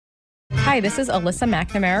Hi, this is Alyssa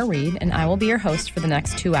McNamara Reed, and I will be your host for the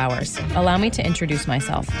next 2 hours. Allow me to introduce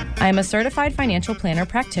myself. I am a certified financial planner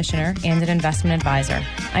practitioner and an investment advisor.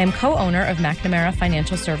 I am co-owner of McNamara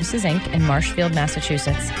Financial Services, Inc. in Marshfield,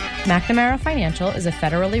 Massachusetts. McNamara Financial is a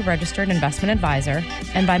federally registered investment advisor,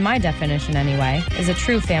 and by my definition anyway, is a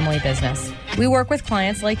true family business. We work with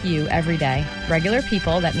clients like you every day, regular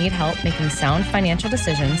people that need help making sound financial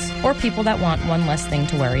decisions, or people that want one less thing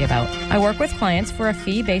to worry about. I work with clients for a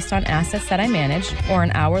fee based on assets that I manage, or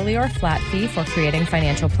an hourly or flat fee for creating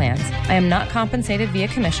financial plans. I am not compensated via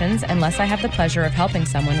commissions unless I have the pleasure of helping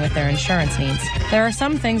someone with their insurance needs. There are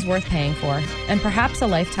some things worth paying for, and perhaps a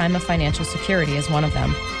lifetime of financial security is one of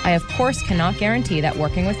them. I, of course, cannot guarantee that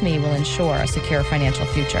working with me will ensure a secure financial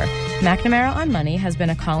future. McNamara on Money has been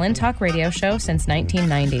a call-in talk radio show since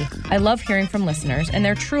 1990. I love hearing from listeners, and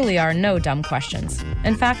there truly are no dumb questions.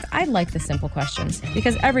 In fact, I like the simple questions,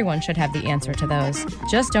 because everyone should have the answer to those.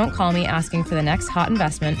 Just don't call me asking for the next hot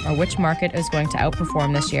investment or which market is going to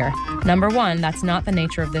outperform this year. Number one, that's not the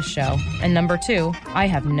nature of this show. And number two, I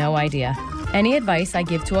have no idea. Any advice I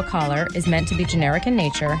give to a caller is meant to be generic in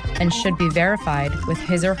nature and should be verified with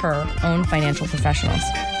his or her own financial professionals.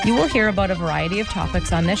 You will hear about a variety of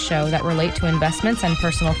topics on this show that relate to investments and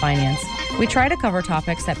personal finance. We try to cover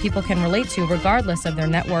topics that people can relate to regardless of their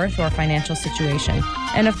net worth or financial situation.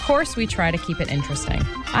 And of course, we try to keep it interesting.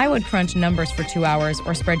 I would crunch numbers for 2 hours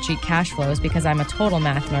or spreadsheet cash flows because I'm a total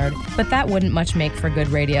math nerd, but that wouldn't much make for good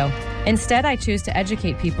radio. Instead, I choose to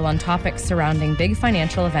educate people on topics surrounding big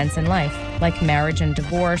financial events in life, like marriage and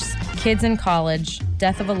divorce, kids in college,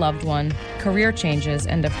 death of a loved one, career changes,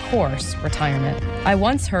 and of course, retirement. I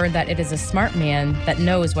once heard that it is a smart man that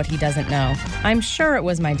knows what he doesn't know. I'm sure it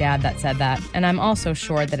was my dad that said that, and I'm also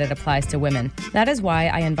sure that it applies to women. That is why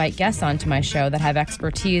I invite guests onto my show that have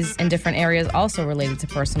expertise in different areas also related to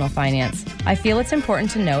personal finance. I feel it's important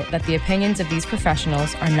to note that the opinions of these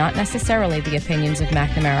professionals are not necessarily the opinions of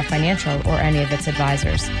McNamara Financial or any of its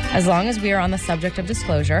advisors. As long as we are on the subject of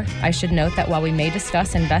disclosure, I should note that while we may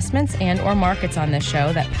discuss investments and or markets on this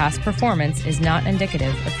show, that past performance is not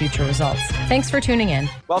indicative of future results. Thanks for tuning in.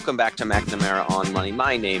 Welcome back to McNamara on Money.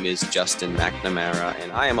 My name is Justin McNamara,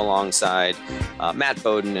 and I am alongside Matt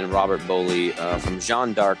Bowden and Robert Boley from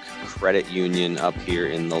Jeanne d'Arc Credit Union up here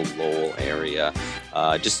in the Lowell area.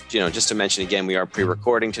 Just to mention again, we are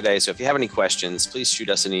pre-recording today, so if you have any questions, please shoot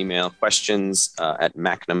us an email, questions at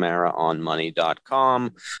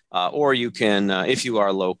McNamaraonmoney.com, or you can, if you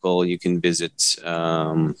are local, you can visit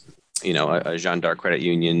a Jeanne d'Arc Credit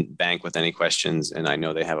Union bank with any questions, and I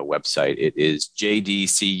know they have a website. It is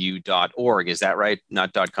jdcu.org. Is that right?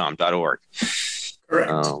 Not .com, .org.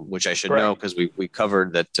 Correct. Which I should know because we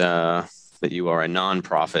covered that you are a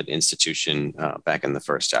nonprofit institution back in the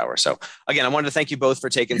first hour. So again, I wanted to thank you both for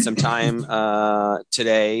taking some time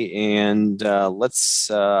today. And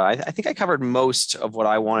I think I covered most of what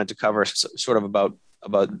I wanted to cover, sort of about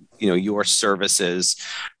your services.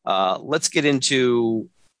 Let's get into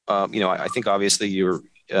I think obviously you're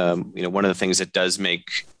one of the things that does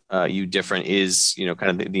make you different is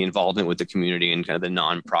kind of the involvement with the community and kind of the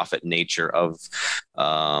nonprofit nature of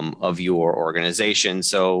your organization.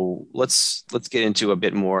 So let's get into a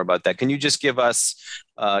bit more about that. Can you just give us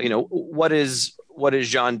what is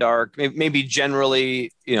Jeanne d'Arc, maybe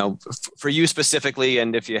generally, for you specifically,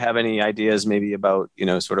 and if you have any ideas maybe about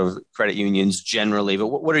sort of credit unions generally, but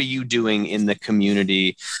what are you doing in the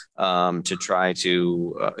community to try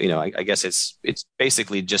to I guess it's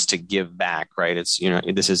basically just to give back, right? It's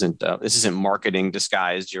this isn't marketing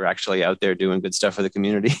disguised. You're actually out there doing good stuff for the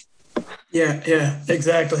community. Yeah,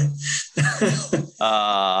 exactly.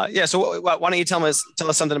 So why don't you tell us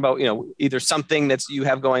something about either something that you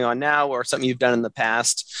have going on now or something you've done in the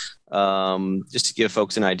past, just to give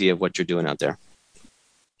folks an idea of what you're doing out there.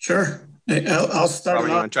 Sure. I'll start. Robert,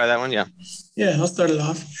 you want to try that one? Yeah, I'll start it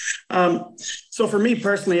off. So for me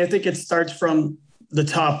personally, I think it starts from the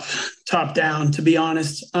top down, to be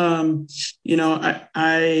honest.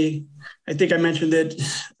 I think I mentioned it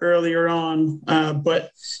earlier on,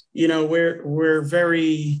 but we're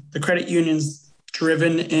the credit union's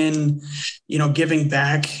driven in, giving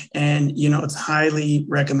back, and, it's highly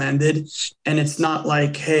recommended. And it's not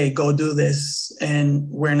like, hey, go do this, and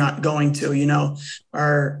we're not going to,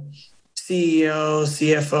 our CEO,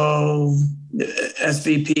 CFO,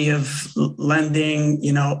 SVP of lending,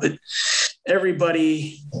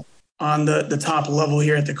 everybody on the top level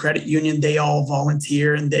here at the credit union, they all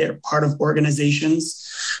volunteer and they're part of organizations.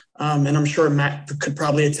 And I'm sure Matt could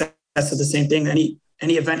probably attest to the same thing. Any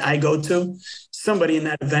event I go to, somebody in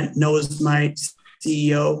that event knows my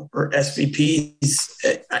CEO or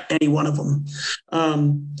SVPs, any one of them.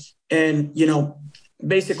 And,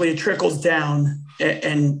 basically it trickles down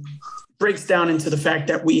and breaks down into the fact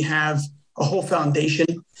that we have a whole foundation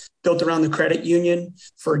built around the credit union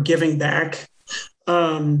for giving back.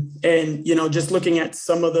 And, just looking at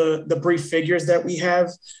some of the brief figures that we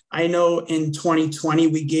have, I know in 2020,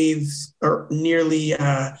 we gave nearly,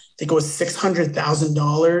 I think it was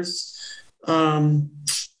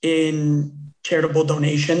 $600,000 in charitable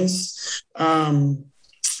donations.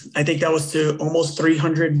 I think that was to almost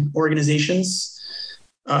 300 organizations.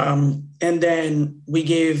 And then we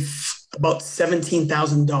gave about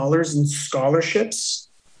 $17,000 in scholarships.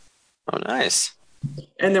 Oh, nice.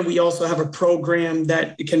 And then we also have a program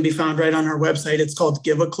that can be found right on our website. It's called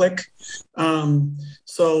Give a Click.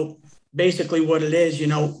 So basically what it is,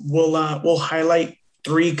 we'll highlight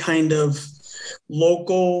 3 kind of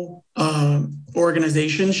local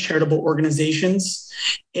organizations, charitable organizations,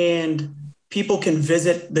 and people can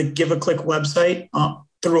visit the Give a Click website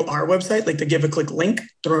through our website, like the Give a Click link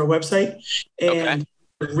through our website, and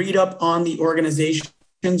read up on the organization,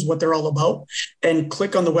 what they're all about, and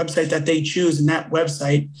click on the website that they choose. And that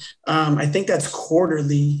website, I think that's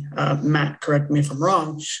quarterly, Matt, correct me if I'm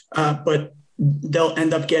wrong, but they'll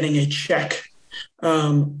end up getting a check,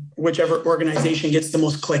 whichever organization gets the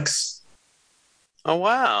most clicks. Oh,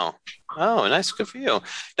 wow. Oh, nice. Good for you.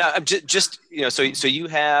 Now, just, so you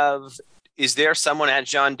have, is there someone at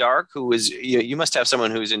Jeanne d'Arc who is, you must have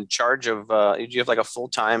someone who's in charge of, do you have like a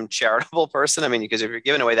full-time charitable person? I mean, because if you're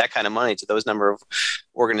giving away that kind of money to those number of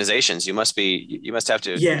organizations, you must have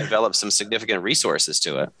to develop some significant resources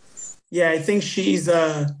to it. Yeah, I think she's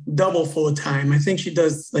double full-time. I think she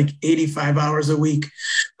does like 85 hours a week.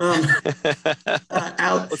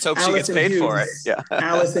 Let's hope she gets paid for it. Yeah.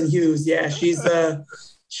 Allison Hughes. Yeah, she's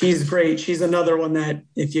great. She's another one that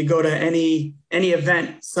if you go to any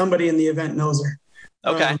event, somebody in the event knows her.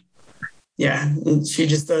 Okay. And she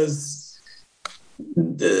just does.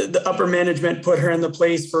 The upper management put her in the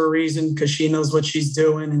place for a reason, because she knows what she's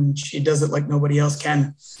doing and she does it like nobody else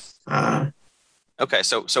can. Okay.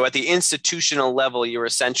 So at the institutional level, you're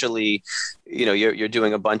essentially, you're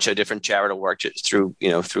doing a bunch of different charitable work through,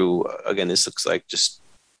 again, this looks like just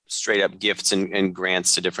straight up gifts and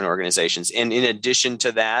grants to different organizations. And in addition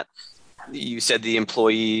to that, you said the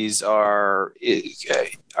employees are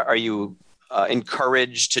you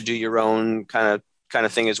encouraged to do your own kind of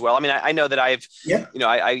thing as well? I mean, I know that I've,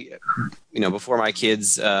 before my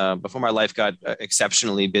kids, before my life got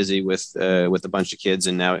exceptionally busy with a bunch of kids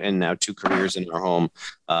and now 2 careers in our home,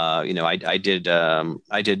 I did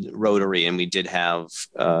Rotary, and we did have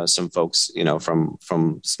some folks,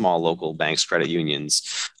 from small local banks, credit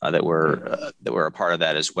unions that were a part of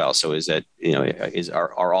that as well. So is that,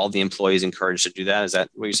 are all the employees encouraged to do that? Is that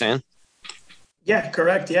what you're saying? Yeah,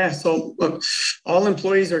 correct. Yeah. So look, all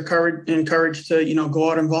employees are encouraged to, go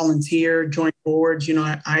out and volunteer, join boards.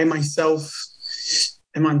 I myself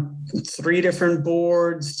am on 3 different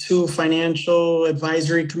boards, 2 financial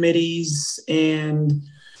advisory committees, and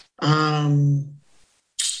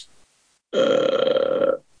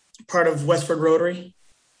part of Westford Rotary.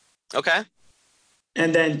 Okay.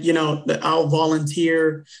 And then, I'll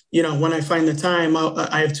volunteer, when I find the time.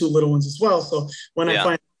 I have 2 little ones as well. So when I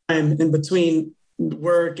find time in between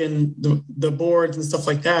work and the boards and stuff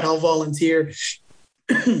like that, I'll volunteer,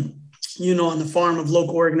 on the farm of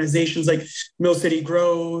local organizations like Mill City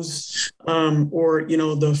Grows, or,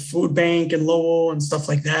 the food bank in Lowell and stuff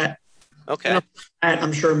like that. Okay.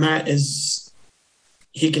 I'm sure Matt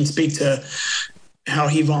he can speak to how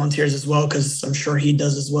he volunteers as well, because I'm sure he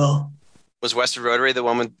does as well. Was Western Rotary the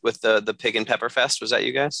one with the Pig and Pepper Fest? Was that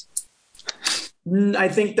you guys? I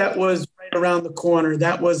think that was right around the corner.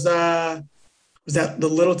 That was that the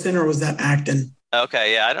Littleton, or was that Acton?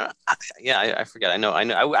 Okay, yeah, I forget. I know.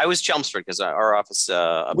 I was Chelmsford because our office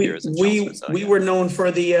up here is in Chelmsford. We were known for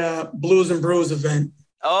the Blues and Brews event.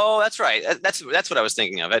 Oh, that's right. That's what I was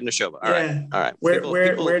thinking of at Neshoba. All right.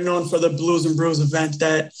 We're known for the Blues and Brews event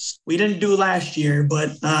that we didn't do last year,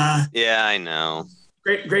 but yeah, I know.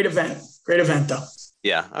 Great event though.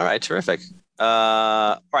 Yeah. All right. Terrific.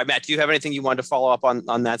 All right, Matt, do you have anything you want to follow up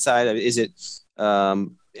on that side? Is it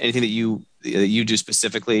anything that you do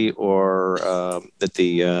specifically, or that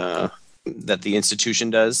the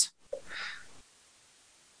institution does?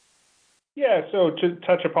 Yeah, so to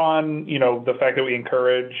touch upon, the fact that we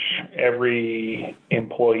encourage every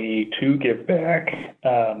employee to give back,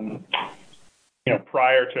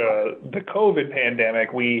 prior to the COVID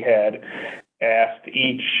pandemic, we had asked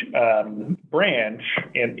each branch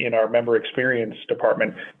in our member experience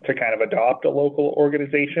department to kind of adopt a local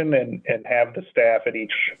organization and have the staff at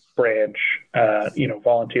each branch,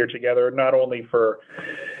 volunteer together, not only for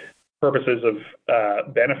purposes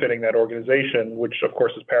of benefiting that organization, which of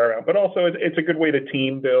course is paramount, but also it's a good way to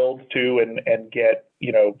team build too, and get,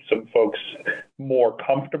 some folks more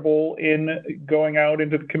comfortable in going out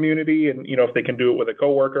into the community. And, if they can do it with a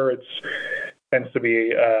coworker, tends to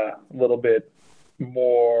be a little bit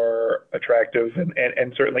more attractive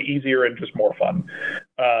and certainly easier and just more fun.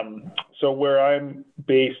 So where I'm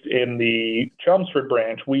based in the Chelmsford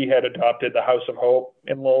branch, we had adopted the House of Hope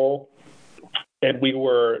in Lowell, and we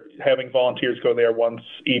were having volunteers go there once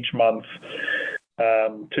each month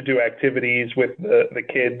to do activities with the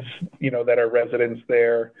kids, that are residents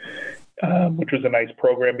there, which was a nice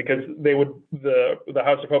program because the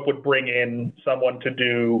House of Hope would bring in someone to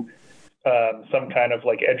do some kind of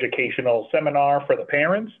like educational seminar for the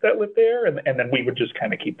parents that live there. And then we would just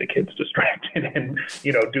kind of keep the kids distracted and,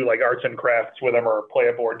 do like arts and crafts with them or play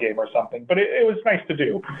a board game or something. But it was nice to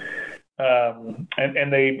do.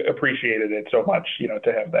 And they appreciated it so much,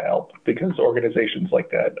 to have the help, because organizations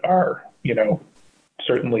like that are,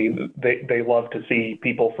 certainly they love to see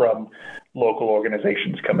people from local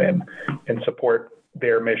organizations come in and support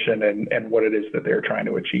their mission and what it is that they're trying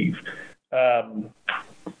to achieve.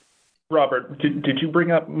 Robert, did you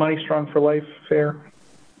bring up Money Strong for Life Fair?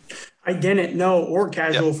 I didn't know, or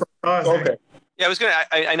Casual for Cause. Okay. Yeah, I was gonna.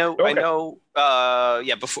 I know. Okay. I know.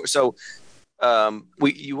 Yeah. Before. So,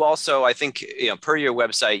 you also, I think, per your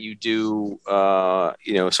website, you do,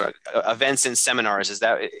 sort of events and seminars.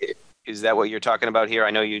 Is that what you're talking about here? I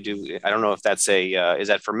know you do. I don't know if that's is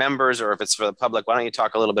that for members or if it's for the public. Why don't you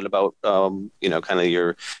talk a little bit about, kind of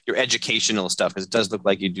your educational stuff? Because it does look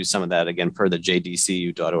like you do some of that, again, per the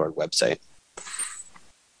jdcu.org website.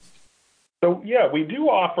 So, yeah, we do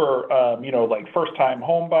offer, like first-time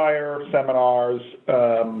home buyer seminars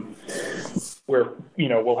where,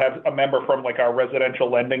 we'll have a member from like our residential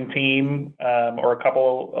lending team or a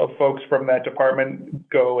couple of folks from that department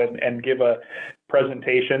go and give a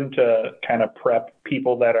presentation to kind of prep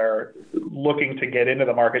people that are looking to get into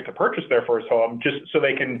the market to purchase their first home, just so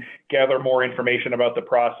they can gather more information about the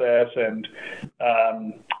process. And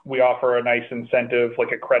we offer a nice incentive,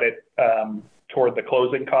 like a credit toward the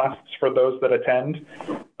closing costs for those that attend.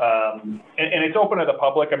 And it's open to the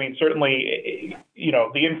public. I mean, certainly,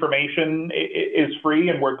 the information is free,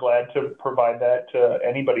 and we're glad to provide that to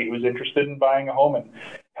anybody who's interested in buying a home and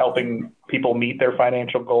helping people meet their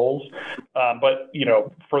financial goals. But,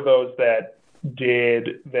 for those that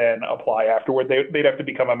did then apply afterward, they'd have to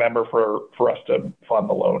become a member for us to fund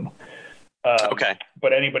the loan. Okay.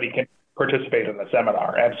 But anybody can participate in the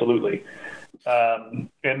seminar, absolutely. And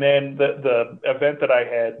then the event that I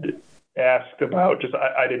had asked about,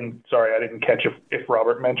 I didn't catch if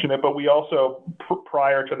Robert mentioned it, but we also,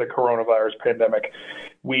 prior to the coronavirus pandemic,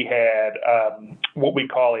 we had what we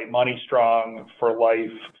call a Money Strong for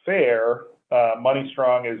Life fair. Money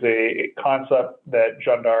Strong is a concept that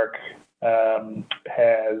Jeanne d'Arc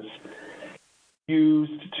has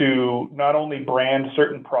used to not only brand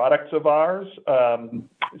certain products of ours,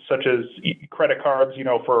 such as credit cards,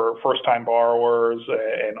 for first-time borrowers,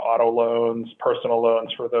 and auto loans, personal loans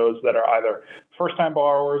for those that are either first-time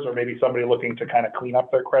borrowers or maybe somebody looking to kind of clean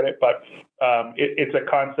up their credit. But it's a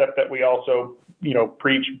concept that we also,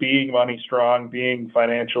 preach being money strong, being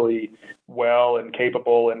financially well and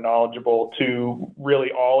capable and knowledgeable to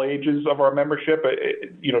really all ages of our membership,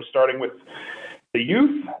 starting with the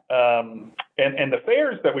youth. And the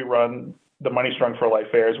fairs that we run, the Money Strong for Life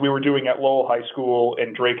fairs, we were doing at Lowell High School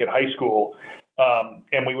and Drake at High School.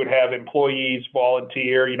 And we would have employees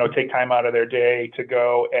volunteer, take time out of their day to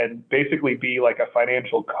go and basically be like a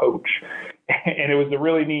financial coach. And it was a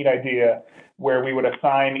really neat idea where we would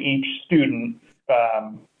assign each student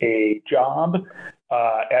a job.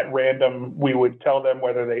 At random, we would tell them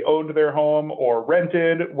whether they owned their home or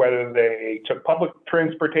rented, whether they took public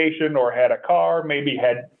transportation or had a car, maybe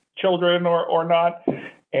had children or not.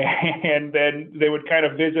 And then they would kind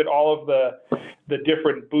of visit all of the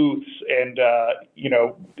different booths and,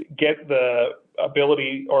 get the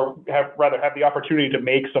ability, or have the opportunity to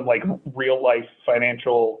make some like real life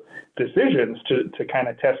financial decisions to kind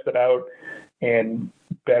of test it out and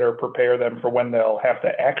better prepare them for when they'll have to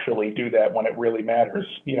actually do that when it really matters.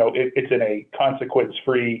 It's in a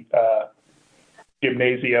consequence-free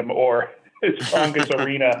gymnasium or strongest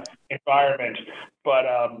arena environment. But,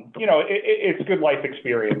 it's good life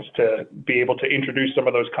experience to be able to introduce some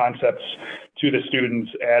of those concepts to the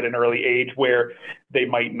students at an early age where they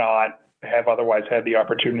might not have otherwise had the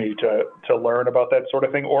opportunity to learn about that sort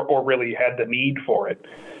of thing or really had the need for it.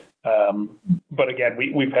 But again,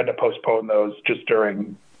 we've had to postpone those just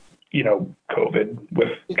during, COVID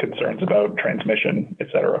with concerns about transmission, et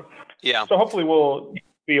cetera. Yeah. So hopefully we'll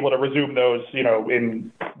be able to resume those, in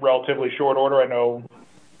relatively short order. I know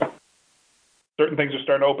certain things are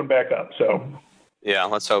starting to open back up. So yeah,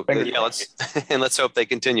 let's hope. Let's hope they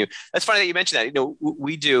continue. That's funny that you mentioned that.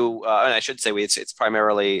 We do, and I should say it's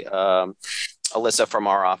primarily Alyssa from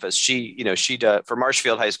our office. She does for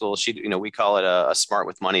Marshfield High School. We call it a Smart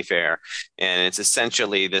with Money Fair, and it's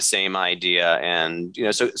essentially the same idea. And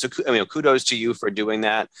so kudos to you for doing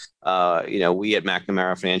that. We at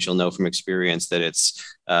McNamara Financial know from experience that it's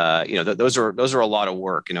those are a lot of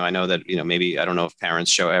work. I know that maybe I don't know if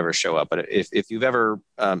parents ever show up, but if you've ever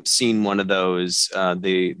seen one of those,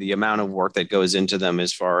 the amount of work that goes into them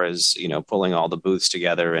as far as pulling all the booths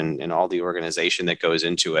together and all the organization that goes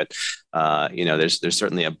into it, there's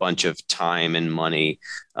certainly a bunch of time and money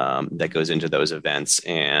that goes into those events,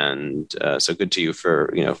 and so good to you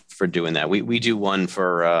for doing that. We do one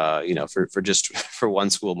for for one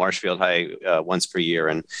school, Marshfield High, once per year,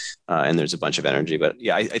 and there's a bunch of energy. But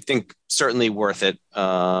yeah, I think certainly worth it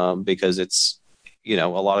because it's a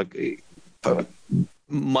lot of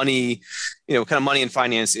money, kind of money and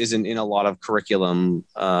finance isn't in a lot of curriculum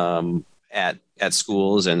at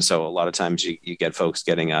schools, and so a lot of times you get folks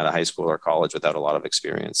getting out of high school or college without a lot of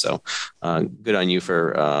experience. So good on you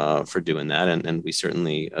for doing that, and we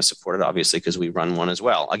certainly support it, obviously, because we run one as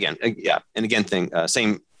well. Again,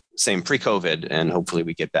 same pre-COVID, and hopefully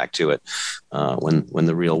we get back to it when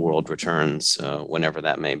the real world returns, whenever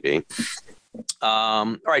that may be.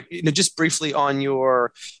 All right, just briefly on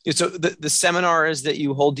your, so the seminars that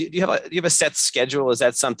you hold, do you have a set schedule? Is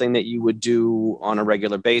that something that you would do on a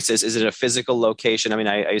regular basis? Is it a physical location? I mean,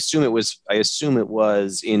 I assume it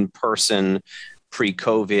was in person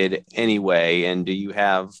pre-COVID anyway. And do you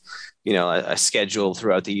have a schedule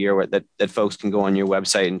throughout the year that folks can go on your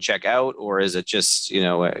website and check out, or is it just there's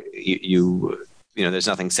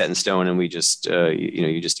nothing set in stone and we just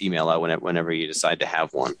you just email out whenever you decide to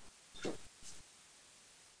have one?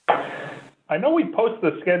 I know we post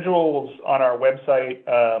the schedules on our website.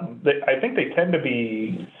 I think they tend to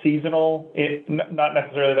be seasonal. Not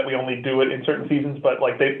necessarily that we only do it in certain seasons, but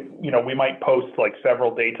like we might post like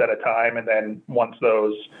several dates at a time, and then once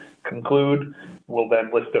those conclude, we'll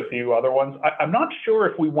then list a few other ones. I'm not sure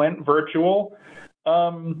if we went virtual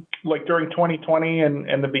like during 2020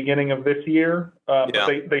 and the beginning of this year. But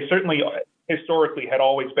they certainly historically had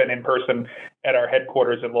always been in person at our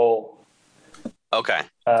headquarters in Lowell. Okay.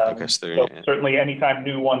 So certainly anytime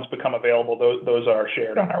new ones become available, those are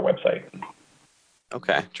shared on our website.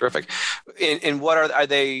 Okay, terrific. And what are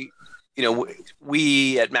they,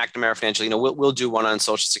 we at McNamara Financial, we'll do one on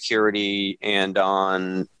Social Security and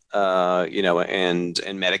on, and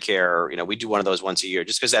Medicare. We do one of those once a year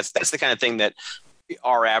just because that's the kind of thing that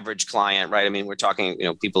our average client, right? I mean, we're talking,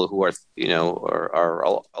 people who are,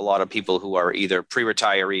 are a lot of people who are either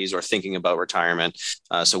pre-retirees or thinking about retirement.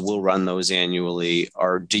 So we'll run those annually.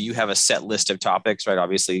 Or do you have a set list of topics, right?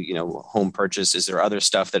 Obviously, home purchase. Is there other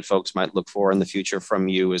stuff that folks might look for in the future from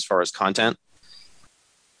you as far as content?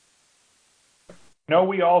 No,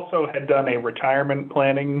 we also had done a retirement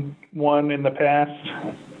planning one in the past.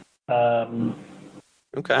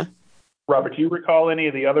 Okay. Robert, do you recall any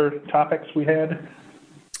of the other topics we had?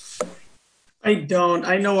 I don't.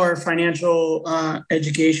 I know our financial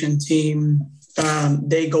education team,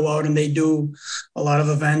 they go out and they do a lot of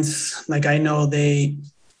events. Like I know they've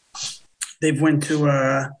went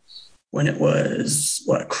to when it was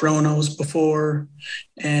Kronos before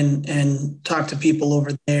and talked to people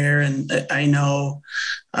over there. And I know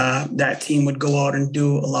that team would go out and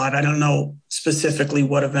do a lot. I don't know specifically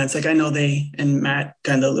what events. Like I know and Matt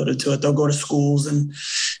kind of alluded to it, they'll go to schools and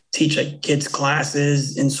teach like kids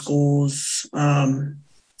classes in schools. I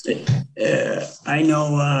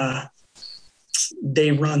know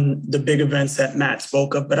they run the big events that Matt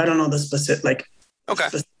spoke of, but I don't know the specific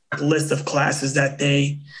list of classes that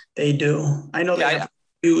they do. I know they have a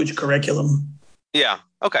huge curriculum. Yeah.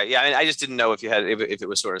 Okay. Yeah. I mean, I just didn't know if it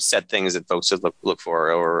was sort of set things that folks would look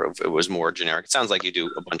for, or if it was more generic. It sounds like you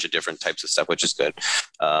do a bunch of different types of stuff, which is good.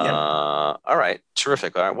 All right.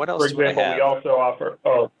 Terrific. All right. What else? For example, we also offer.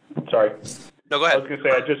 Oh, sorry. No, go ahead. I was going to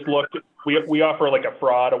say, I just looked. We offer like a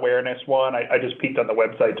fraud awareness one. I just peeked on the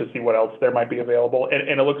website to see what else there might be available,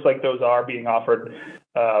 and it looks like those are being offered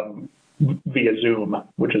via Zoom,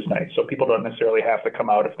 which is nice. So people don't necessarily have to come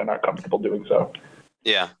out if they're not comfortable doing so.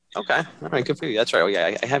 Yeah. Okay. All right. Good for you. That's right. Oh,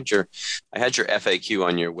 yeah. I had your FAQ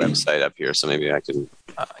on your website up here, so maybe I can.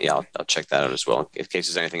 I'll check that out as well in case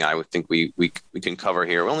there's anything I would think we can cover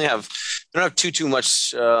here. We don't have too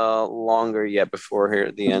much longer yet before here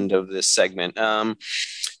at the end of this segment.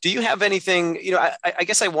 Do you have anything? I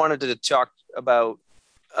guess I wanted to talk about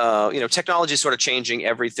technology is sort of changing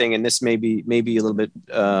everything, and this may be a little bit,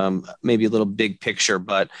 maybe a little big picture,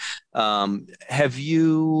 but have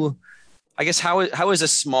you? I guess how is a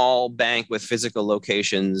small bank with physical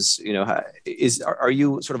locations? Are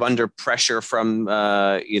you sort of under pressure from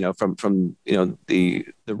the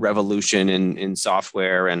revolution in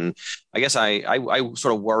software? And I guess I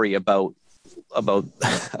sort of worry about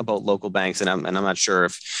local banks, and I'm not sure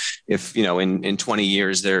if in 20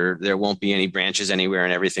 years there won't be any branches anywhere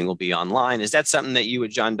and everything will be online. Is that something that you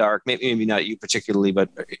at John Dark, maybe not you particularly, but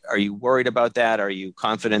are you worried about that? Are you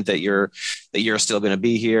confident that you're still going to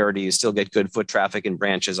be here, or do you still get good foot traffic in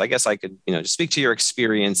branches? I guess I could just speak to your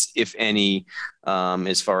experience, if any,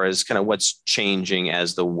 as far as kind of what's changing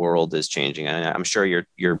as the world is changing. And I'm sure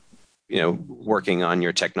you're working on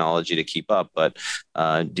your technology to keep up, but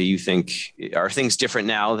do you think, are things different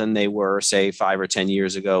now than they were, say, 5 or 10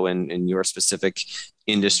 years ago in your specific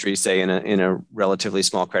industry, say in a relatively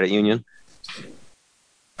small credit union?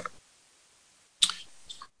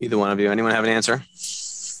 Either one of you, anyone have an answer?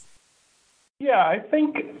 Yeah, I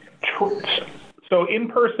think so.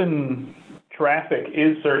 In-person traffic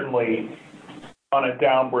is certainly on a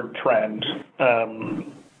downward trend.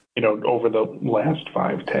 Over the last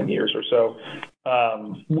 5-10 years or so.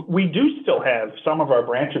 We do still have some of our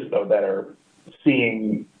branches, though, that are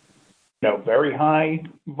seeing, very high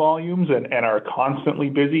volumes and are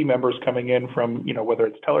constantly busy. Members coming in from, whether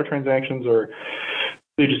it's teller transactions or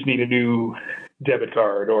they just need a new debit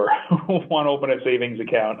card or want to open a savings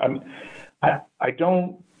account. I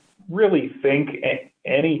don't really think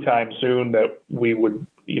anytime soon that we would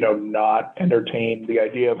not entertain the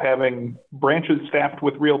idea of having branches staffed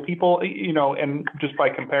with real people, and just by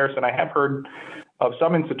comparison, I have heard of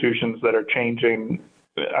some institutions that are changing.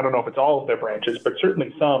 I don't know if it's all of their branches, but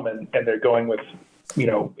certainly some, and they're going with,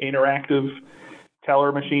 interactive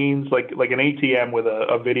teller machines, like an ATM with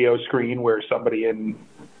a video screen where somebody in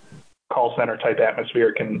call center type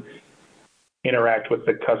atmosphere can interact with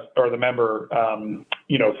the member,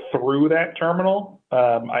 through that terminal.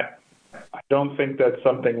 I don't think that's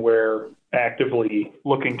something we're actively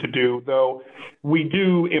looking to do, though we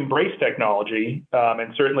do embrace technology,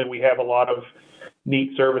 and certainly we have a lot of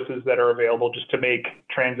neat services that are available just to make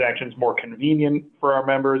transactions more convenient for our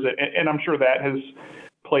members, and I'm sure that has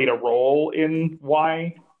played a role in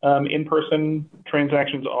why in-person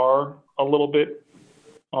transactions are a little bit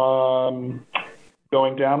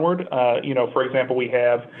going downward. For example, we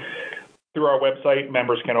have, through our website,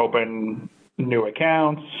 members can open new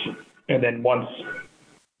accounts, and then once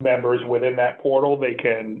members within that portal, they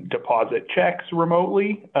can deposit checks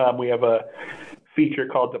remotely. We have a feature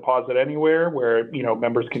called Deposit Anywhere, where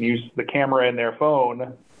members can use the camera in their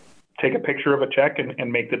phone, take a picture of a check,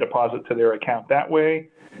 and make the deposit to their account that way.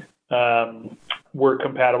 We're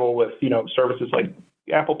compatible with services like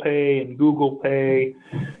Apple Pay and Google Pay,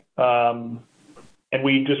 and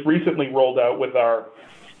we just recently rolled out with our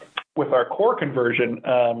core conversion,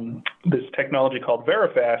 this technology called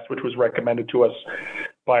Verifast, which was recommended to us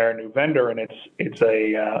by our new vendor, and it's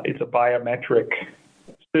a biometric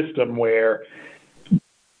system where,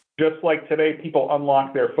 just like today, people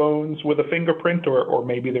unlock their phones with a fingerprint or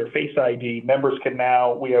maybe their Face ID. Members can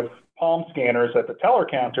now, we have palm scanners at the teller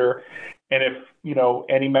counter, and if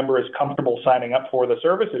any member is comfortable signing up for the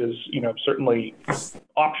service, it is certainly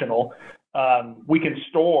optional. We can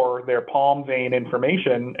store their palm vein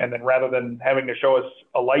information, and then rather than having to show us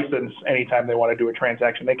a license anytime they want to do a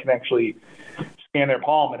transaction, they can actually scan their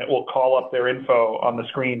palm, and it will call up their info on the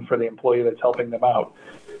screen for the employee that's helping them out.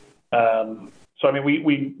 So,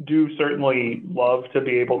 we do certainly love to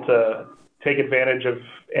be able to take advantage of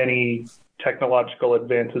any technological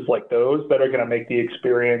advances like those that are going to make the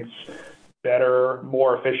experience better,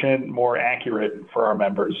 more efficient, more accurate for our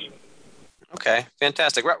members. Okay,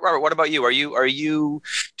 fantastic. Robert, what about you?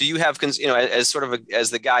 Do you have, as sort of as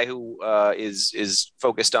the guy who is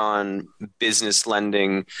focused on business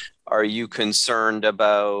lending, are you concerned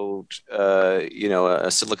about, a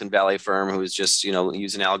Silicon Valley firm who is just,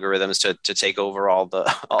 using algorithms to take over all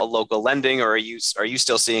local lending, or are you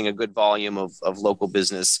still seeing a good volume of local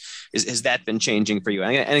business? Has that been changing for you?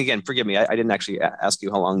 And again, forgive me, I didn't actually ask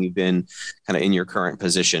you how long you've been kind of in your current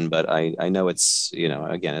position, but I know it's,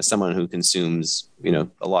 again, as someone who consumes, a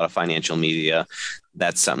lot of financial media,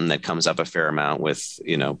 that's something that comes up a fair amount with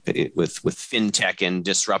fintech and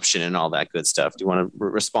disruption and all that good stuff. Do you want to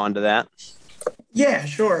respond to that? Yeah,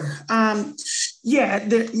 sure.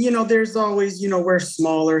 There's always, we're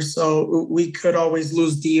smaller, so we could always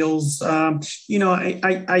lose deals. I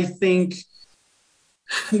think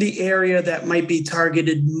the area that might be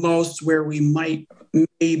targeted most, where we might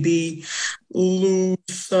maybe lose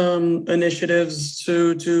some initiatives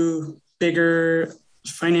to bigger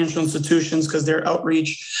financial institutions because their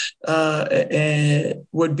outreach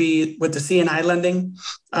would be with the C&I lending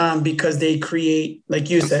because they create, like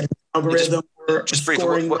you said, algorithm or a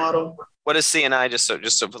scoring model. What is C&I? Just so for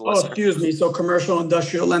the listener. Excuse me. So commercial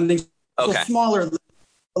industrial lending. Okay. So smaller,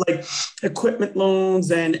 like equipment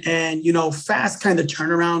loans and fast kind of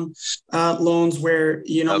turnaround loans where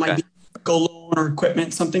might be a loan or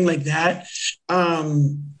equipment, something like that.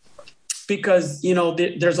 Because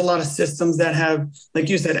there's a lot of systems that have, like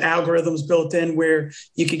you said, algorithms built in where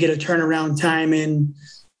you could get a turnaround time in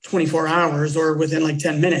 24 hours or within like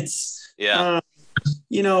 10 minutes. Yeah.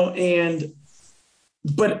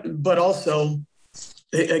 But also,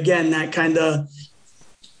 again, that kind of,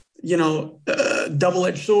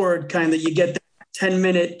 double-edged sword kind of, you get that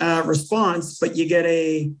 10-minute response, but you get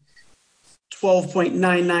a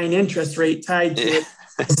 12.99 interest rate tied to it,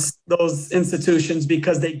 those institutions,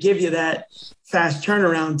 because they give you that fast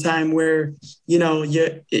turnaround time where,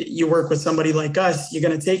 you work with somebody like us, you're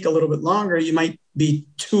going to take a little bit longer. You might be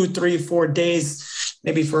 2, 3, 4 days,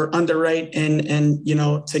 maybe for underwrite and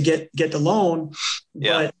to get the loan.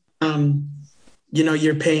 Yeah. But,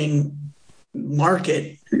 you're paying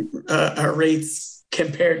market rates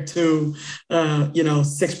compared to,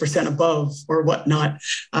 6% above or whatnot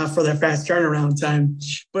for that fast turnaround time.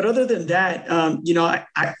 But other than that,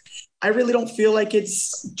 I really don't feel like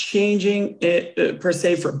it's changing it per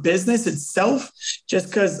se for business itself, just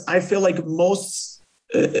because I feel like most,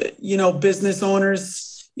 business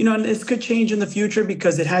owners, and this could change in the future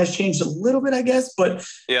because it has changed a little bit, I guess, but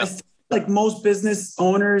yeah. Like most business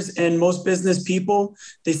owners and most business people,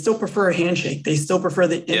 they still prefer a handshake. They still prefer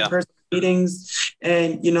the in-person meetings,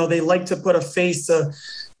 and they like to put a face to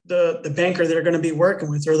the banker they're going to be working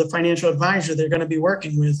with, or the financial advisor they're going to be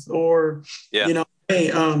working with, or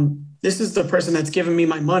hey, this is the person that's giving me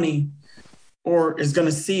my money, or is going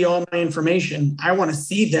to see all my information. I want to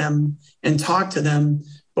see them and talk to them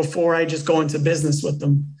before I just go into business with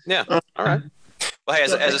them. Yeah. All right. Well, hey,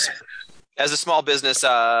 as a small business,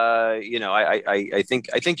 I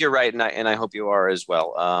think you're right, and I hope you are as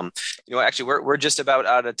well. Actually, we're just about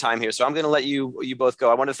out of time here, so I'm going to let you both go.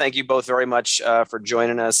 I want to thank you both very much for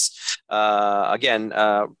joining us. Again,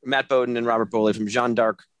 Matt Bowden and Robert Boley from Jeanne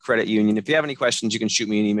d'Arc Credit Union. If you have any questions, you can shoot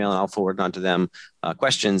me an email and I'll forward it on to them.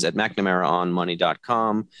 Questions at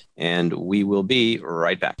McNamaraOnMoney.com, and we will be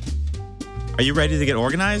right back. Are you ready to get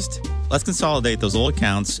organized? Let's consolidate those old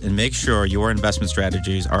accounts and make sure your investment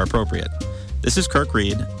strategies are appropriate. This is Kirk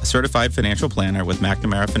Reed, a certified financial planner with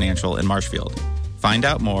McNamara Financial in Marshfield. Find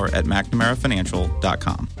out more at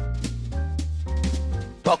McNamaraFinancial.com.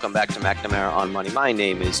 Welcome back to McNamara on Money. My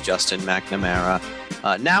name is Justin McNamara,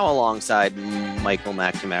 now alongside Michael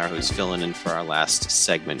McNamara, who's filling in for our last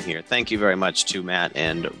segment here. Thank you very much to Matt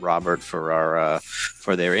and Robert for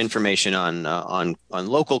their information on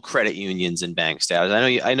local credit unions and bank status.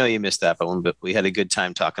 I know you missed that, but we had a good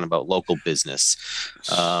time talking about local business.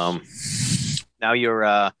 Now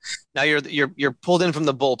you're pulled in from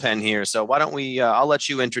the bullpen here. So why don't we? I'll let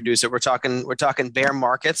you introduce it. We're talking bear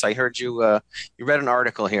markets. I heard you read an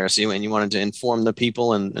article here, and you wanted to inform the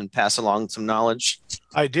people and pass along some knowledge.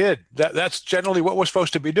 I did. That's generally what we're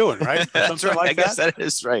supposed to be doing, right? That's right. I guess that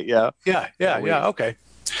is right. Yeah. Yeah. Okay.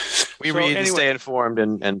 We read and stay informed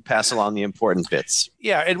and pass along the important bits.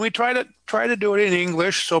 Yeah, and we try to do it in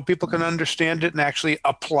English so people can understand it and actually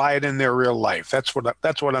apply it in their real life. That's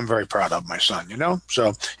what I'm very proud of, my son.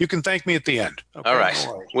 So you can thank me at the end. Okay? All right,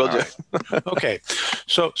 we'll do. Okay,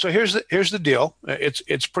 so here's the deal.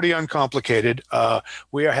 It's pretty uncomplicated.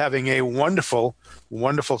 We are having a wonderful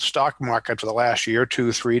stock market for the last year,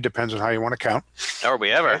 2, 3, depends on how you want to count. Are we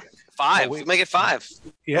ever? 5. We make it 5.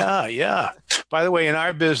 Yeah. By the way, in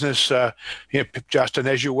our business, Justin,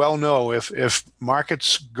 as you well know, if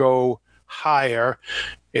markets go higher,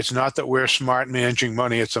 it's not that we're smart managing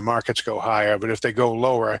money, it's the markets go higher. But if they go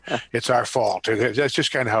lower, it's our fault. That's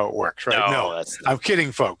just kind of how it works, right? No, I'm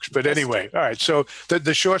kidding, folks. But anyway, all right. So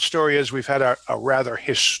the short story is we've had a rather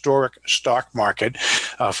historic stock market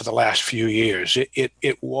for the last few years.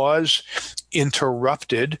 It was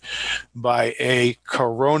interrupted by a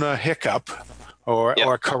corona hiccup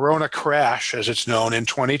or corona crash, as it's known, in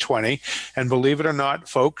 2020. And believe it or not,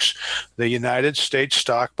 folks, the United States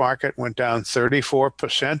stock market went down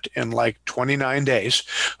 34% in like 29 days,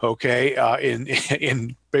 okay,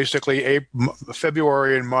 in basically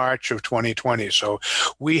February and March of 2020. So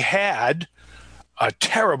we had a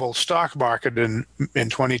terrible stock market in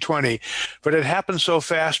 2020, but it happened so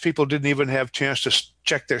fast people didn't even have a chance to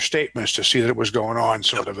check their statements to see that it was going on,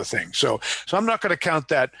 sort of a thing. So I'm not going to count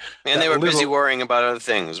that. And they were busy worrying about other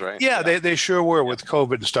things, right? Yeah, they sure were with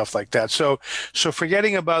COVID and stuff like that. So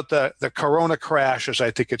forgetting about the Corona crash, as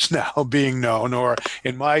I think it's now being known, or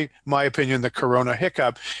in my opinion, the Corona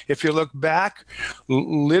hiccup. If you look back,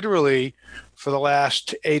 literally, for the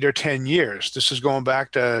last 8 or 10 years. This is going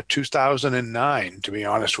back to 2009, to be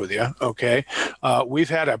honest with you. Okay.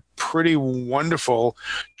 We've had a pretty wonderful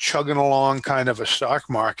chugging along kind of a stock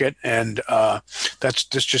market, and that's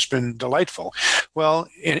just been delightful. Well,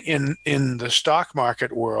 in the stock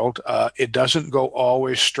market world, it doesn't go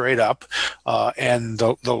always straight up, and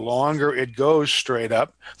the longer it goes straight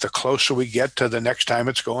up, the closer we get to the next time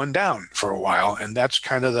it's going down for a while. And that's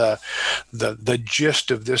kind of the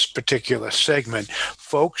gist of this particular segment.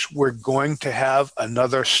 Folks, we're going to have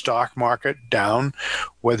another stock market down,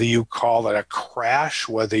 whether you call it a crash,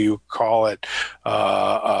 whether you call it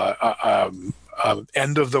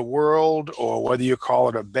end of the world, or whether you call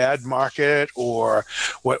it a bad market, or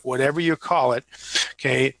whatever you call it.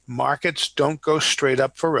 Okay, markets don't go straight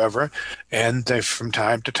up forever, and they from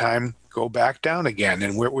time to time go back down again,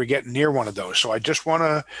 and we're getting near one of those. So I just want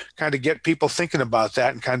to kind of get people thinking about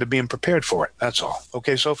that and kind of being prepared for it. That's all.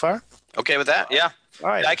 Okay so far? Okay with that? Yeah. All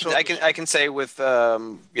right. I can say with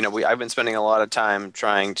I've been spending a lot of time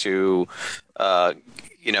trying to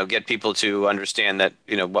get people to understand that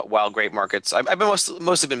while great markets, I've been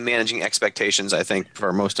mostly been managing expectations, I think,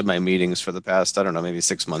 for most of my meetings for the past, I don't know, maybe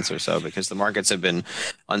 6 months or so, because the markets have been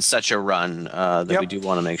on such a run that we do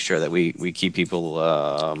want to make sure that we keep people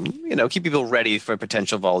ready for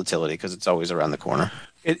potential volatility, because it's always around the corner.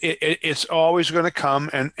 It's always going to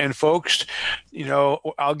come, and folks,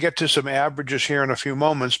 I'll get to some averages here in a few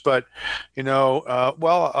moments, but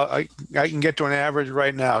I can get to an average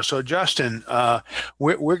right now. So Justin,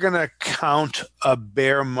 we're going to count a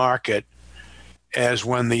bear market as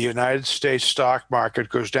when the United States stock market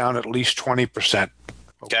goes down at least 20%.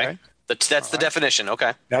 Okay. That's the definition.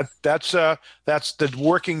 Okay. That's the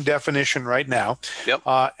working definition right now. Yep.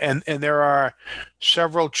 And there are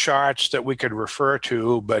several charts that we could refer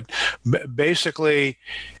to, but basically,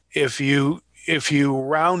 if you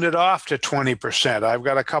round it off to 20%, I've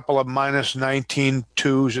got a couple of minus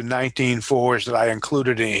 19.2s and 19.4s that I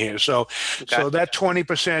included in here. So that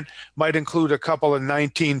 20% might include a couple of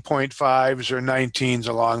 19.5s or 19s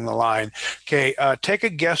along the line. Okay. Take a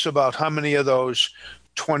guess about how many of those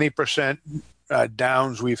 20%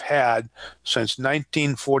 downs we've had since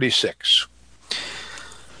 1946.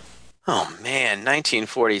 Oh man,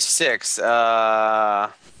 1946.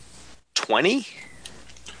 20?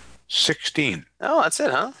 16. Oh, that's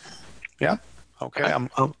it, huh? Yeah. Okay.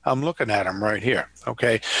 I'm looking at them right here.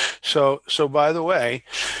 Okay. So by the way,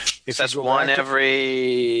 if that's one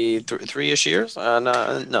every 3-ish years?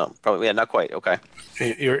 No, probably not quite. Okay.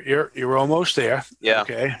 You're almost there. Yeah.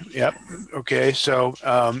 Okay. Yep. Okay. So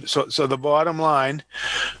so the bottom line.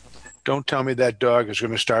 Don't tell me that dog is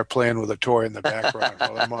going to start playing with a toy in the background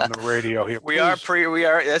while I'm on the radio here. We are.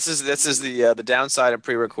 This is the downside of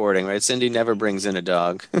pre-recording, right? Cindy never brings in a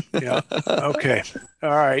dog. Yeah. Okay. All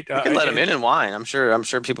right. You can let him in and whine. I'm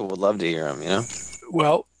sure people would love to hear him.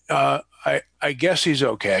 Well, I guess he's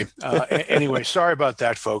okay. Anyway, sorry about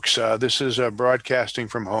that, folks. This is broadcasting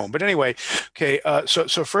from home. But anyway, okay.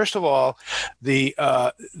 So first of all, take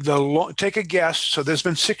a guess. So there's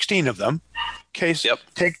been 16 of them. Okay. Yep.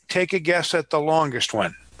 Take a guess at the longest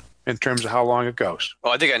one in terms of how long it goes.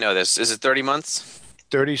 Oh, I think I know this. Is it 30 months?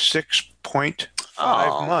 36.5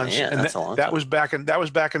 months. Yeah, that's a long time. That was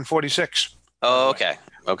back in 46. Oh, okay.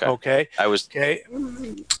 Okay. I was okay.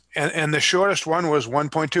 And the shortest one was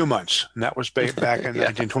 1.2 months, and that was back in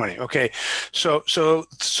 1920. Okay, so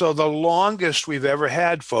the longest we've ever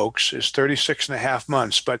had, folks, is 36.5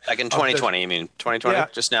 months. But back in 2020, you mean 2020? Yeah,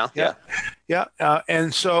 just now? Yeah.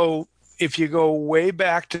 And so if you go way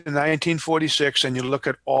back to 1946 and you look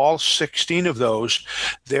at all 16 of those,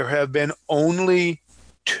 there have been only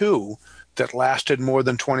 2 that lasted more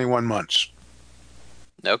than 21 months.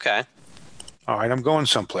 Okay. All right, I'm going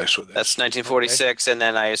someplace with this. That's 1946, okay. And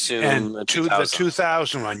then I assume the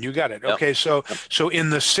 2000 one. You got it. Yep. Okay, so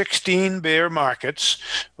in the 16 bear markets,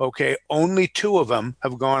 okay, only 2 of them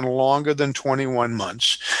have gone longer than 21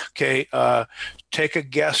 months. Okay, take a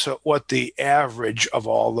guess at what the average of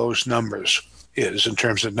all those numbers is in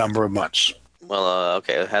terms of number of months. Well,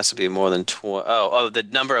 okay, it has to be more than 20. The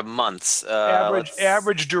number of months.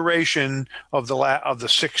 Average duration of the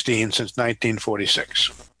 16 since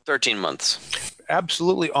 1946. 13 months.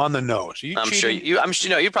 absolutely on the nose. Are you I'm cheating?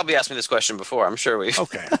 sure you probably asked me this question before. I'm sure we.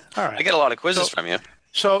 Okay. All right. I get a lot of quizzes from you.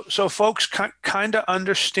 So folks kind of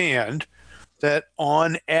understand that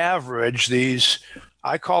on average, these,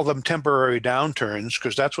 I call them temporary downturns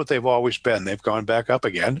because that's what they've always been. They've gone back up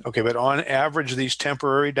again. Okay, but on average, these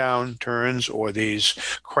temporary downturns or these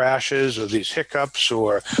crashes or these hiccups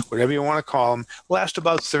or whatever you want to call them last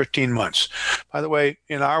about 13 months. By the way,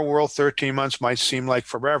 in our world, 13 months might seem like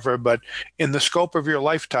forever, but in the scope of your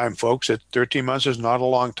lifetime, folks, 13 months is not a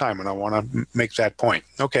long time, and I want to make that point.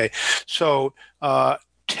 Okay, so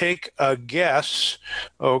take a guess,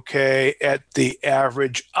 okay, at the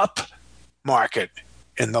average up market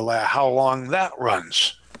in how long that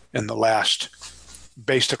runs in the last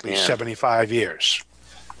basically 75 years.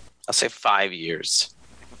 I'll say 5 years.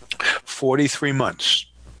 43 months.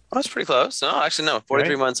 Oh, that's pretty close. No, actually, no.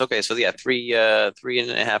 43 months. Okay, so yeah,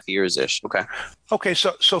 3.5 years ish. Okay. Okay,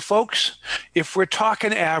 so folks, if we're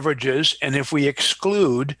talking averages, and if we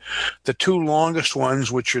exclude the two longest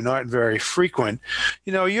ones, which are not very frequent,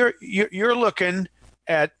 you're looking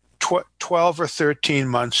at 12 or 13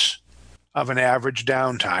 months of an average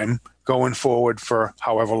downtime going forward for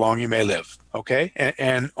however long you may live. Okay.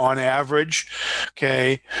 And on average,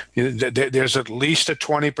 okay, there's at least a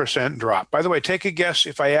 20% drop. By the way, take a guess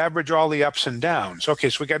if I average all the ups and downs. Okay.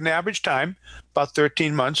 So we got an average time, about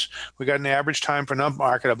 13 months. We got an average time for an up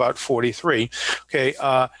market, about 43. Okay.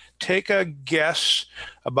 Take a guess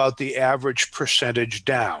about the average percentage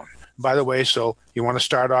down. By the way, so you want to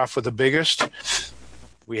start off with the biggest?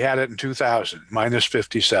 We had it in 2000, minus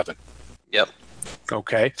 57. Yep.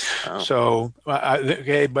 Okay. Oh. So,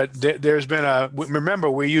 okay, but there's been remember,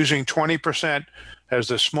 we're using 20% as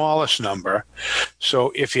the smallest number.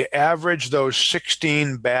 So if you average those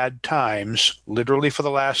 16 bad times, literally for the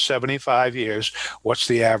last 75 years, what's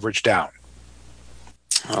the average down?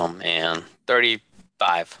 Oh, man.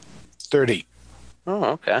 35. 30. Oh,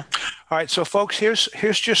 okay. All right. So, folks, here's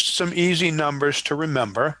just some easy numbers to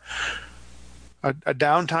remember. A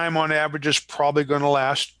downtime on average is probably going to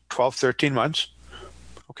last 12, 13 months.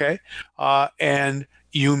 Okay. And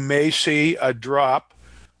you may see a drop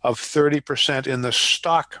of 30% in the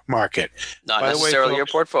stock market. Not necessarily your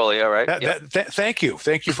portfolio, right? Thank you.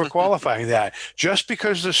 Thank you for qualifying that. Just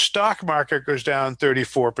because the stock market goes down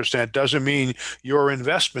 34% doesn't mean your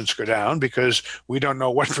investments go down, because we don't know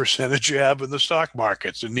what percentage you have in the stock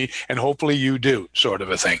markets, and hopefully you do, sort of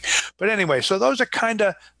a thing. But anyway, so those are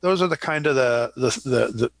the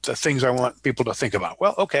things I want people to think about.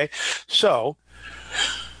 Well, okay, so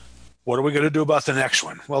what are we going to do about the next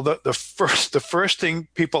one? Well, the first thing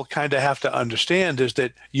people kind of have to understand is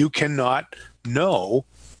that you cannot know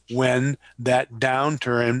when that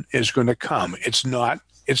downturn is going to come. It's not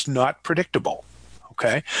predictable.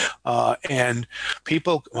 Okay. And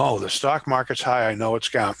people, the stock market's high, I know it's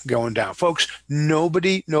going down. Folks,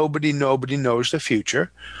 nobody knows the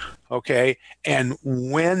future. Okay. And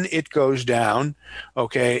when it goes down,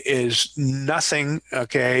 okay, is nothing,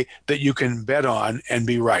 okay, that you can bet on and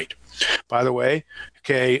be right. By the way,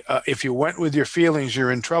 okay, if you went with your feelings, you're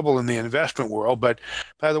in trouble in the investment world. But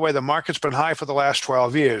by the way, the market's been high for the last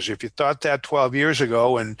 12 years. If you thought that 12 years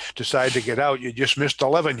ago and decided to get out, you just missed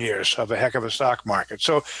 11 years of a heck of a stock market.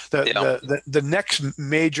 So the next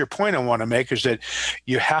major point I want to make is that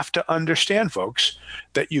you have to understand, folks,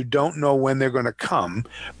 that you don't know when they're going to come,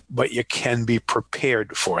 but you can be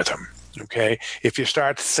prepared for them. Okay. If you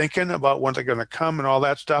start thinking about when they're going to come and all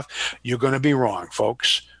that stuff, you're going to be wrong,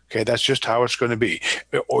 folks. Okay, that's just how it's going to be.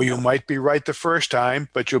 Or you might be right the first time,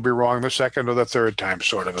 but you'll be wrong the second or the third time,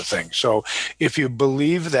 sort of a thing. So if you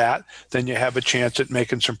believe that, then you have a chance at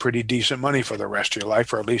making some pretty decent money for the rest of your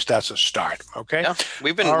life, or at least that's a start. Okay. Yeah,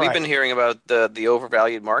 we've been hearing about the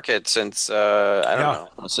overvalued market since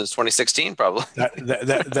since 2016, probably.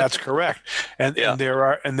 That's correct. And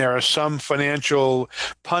there are some financial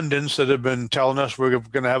pundits that have been telling us we're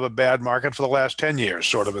going to have a bad market for the last 10 years,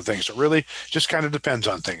 sort of a thing. So really, just kind of depends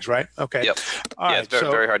on things. Right. Okay. Yep. It's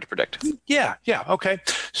very hard to predict. Yeah. Okay.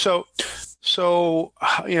 So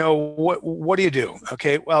what do you do?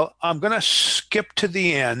 Okay. Well, I'm going to skip to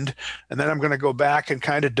the end, and then I'm going to go back and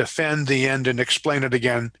kind of defend the end and explain it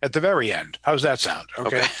again at the very end. How's that sound?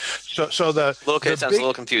 Okay. So the sounds a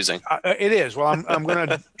little confusing. It is. Well, I'm going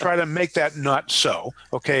to try to make that not so.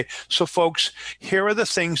 Okay. So folks, here are the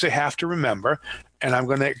things they have to remember. And I'm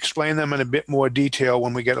going to explain them in a bit more detail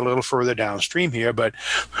when we get a little further downstream here. But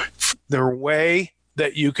the way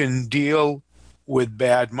that you can deal with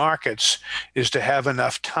bad markets is to have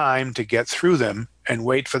enough time to get through them and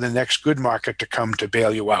wait for the next good market to come to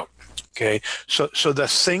bail you out. Okay. So the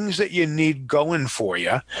things that you need going for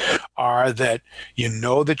you are that you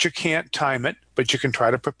know that you can't time it, but you can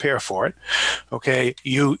try to prepare for it. Okay.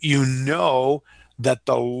 You know that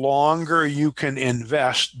the longer you can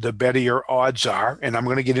invest, the better your odds are. And I'm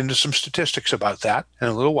going to get into some statistics about that in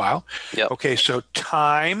a little while. Yep. Okay. So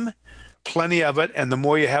time, plenty of it. And the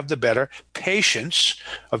more you have, the better. Patience,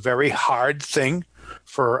 a very hard thing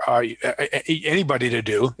for anybody to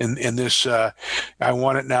do in this I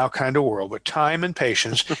want it now kind of world, but time and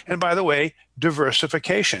patience. And by the way,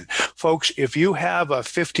 diversification. Folks, if you have a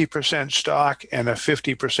 50% stock and a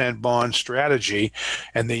 50% bond strategy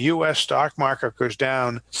and the U.S. stock market goes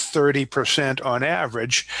down 30% on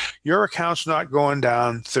average, your account's not going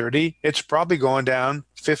down 30, it's probably going down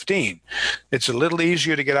 15. It's a little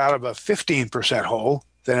easier to get out of a 15% hole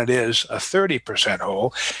than it is a 30%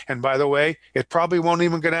 hole. And by the way, it probably won't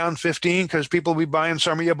even go down 15 because people will be buying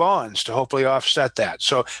some of your bonds to hopefully offset that.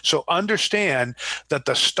 So understand that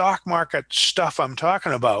the stock market stuff I'm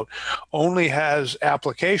talking about only has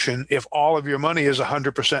application if all of your money is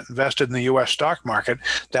 100% invested in the U.S. stock market.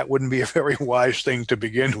 That wouldn't be a very wise thing to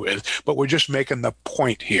begin with, but we're just making the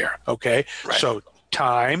point here, okay? Right. So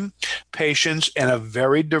time, patience, and a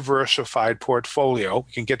very diversified portfolio.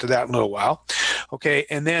 We can get to that in a little while. Okay.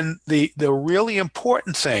 And then the really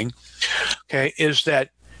important thing, okay, is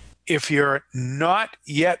that if you're not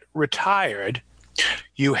yet retired,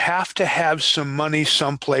 you have to have some money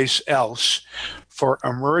someplace else for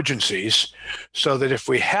emergencies, so that if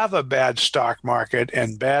we have a bad stock market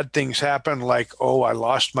and bad things happen, like, oh, I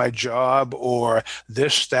lost my job or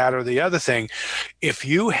this, that, or the other thing, if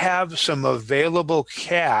you have some available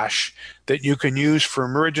cash that you can use for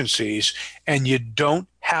emergencies and you don't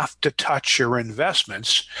have to touch your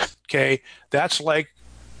investments, okay, that's like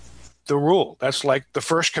the rule. That's like the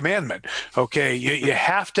first commandment. Okay, you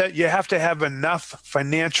have to have enough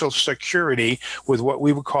financial security with what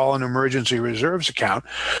we would call an emergency reserves account,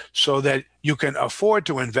 so that you can afford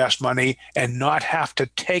to invest money and not have to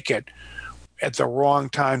take it at the wrong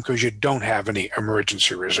time because you don't have any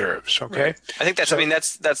emergency reserves. Okay, right. I think that's. I mean,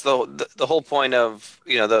 that's the whole point of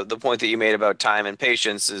the point that you made about time and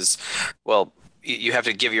patience is, well, you have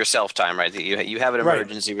to give yourself time, right? You have an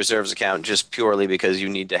emergency reserves account just purely because you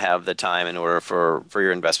need to have the time in order for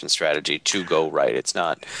your investment strategy to go right. It's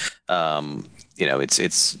not,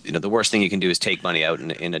 it's the worst thing you can do is take money out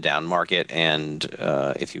in a down market. And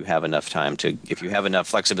if you have enough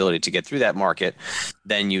flexibility to get through that market,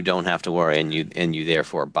 then you don't have to worry, and you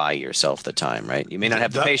therefore buy yourself the time, right? You may not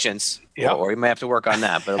have the patience. Yeah. Or you may have to work on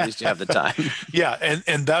that, but at least you have the time. Yeah,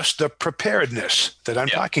 and thus the preparedness that I'm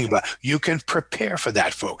talking about. You can prepare for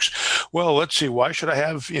that, folks. Well, let's see. Why should I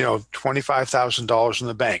have $25,000 in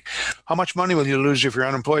the bank? How much money will you lose if you're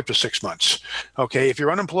unemployed for 6 months? Okay, if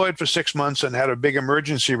you're unemployed for 6 months and had a big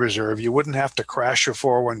emergency reserve, you wouldn't have to crash your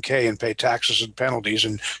 401k and pay taxes and penalties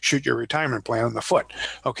and shoot your retirement plan in the foot.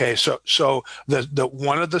 Okay, so the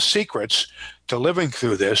one of the secrets to living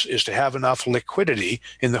through this is to have enough liquidity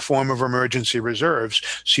in the form of emergency reserves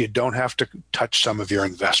so you don't have to touch some of your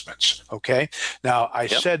investments. Okay. Now I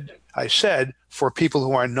said for people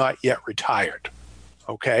who are not yet retired.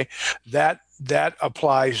 Okay. That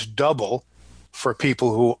applies double for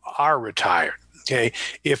people who are retired. Okay.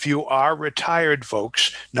 If you are retired,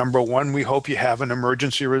 folks, number one, we hope you have an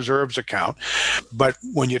emergency reserves account. But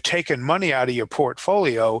when you're taking money out of your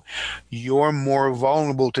portfolio, you're more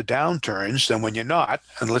vulnerable to downturns than when you're not.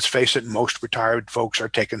 And let's face it, most retired folks are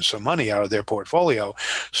taking some money out of their portfolio.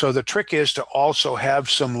 So the trick is to also have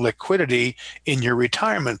some liquidity in your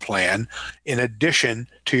retirement plan in addition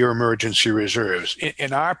to your emergency reserves.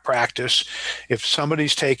 In our practice, if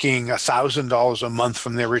somebody's taking $1,000 a month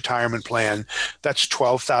from their retirement plan, that's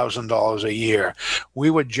 $12,000 a year. We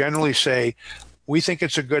would generally say, we think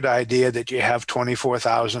it's a good idea that you have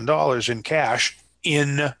 $24,000 in cash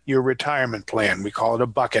in your retirement plan. We call it a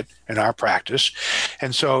bucket in our practice.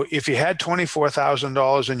 And so if you had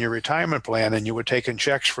 $24,000 in your retirement plan and you were taking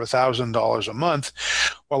checks for $1,000 a month,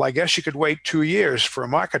 well, I guess you could wait 2 years for a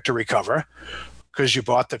market to recover because you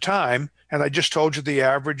bought the time. And I just told you the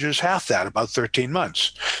average is half that, about 13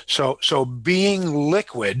 months. So being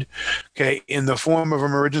liquid, okay, in the form of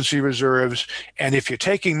emergency reserves, and if you're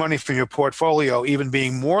taking money from your portfolio, even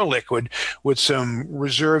being more liquid with some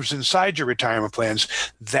reserves inside your retirement plans,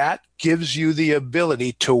 that gives you the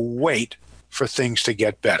ability to wait for things to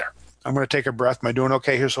get better. I'm going to take a breath. Am I doing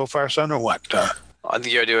okay here so far, son, or what? I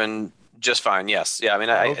think you're doing just fine. Yes. Yeah. I mean,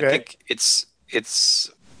 I think it's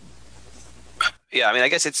Yeah, I mean, I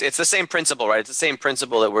guess it's the same principle, right? It's the same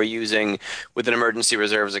principle that we're using with an emergency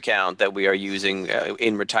reserves account that we are using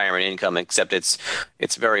in retirement income, except it's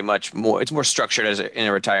very much more, it's more structured as in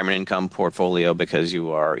a retirement income portfolio, because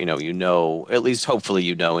you are, at least hopefully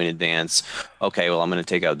in advance, okay, well, I'm going to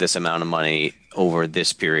take out this amount of money over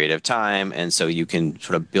this period of time, and so you can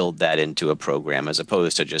sort of build that into a program, as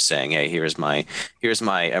opposed to just saying, hey, here's my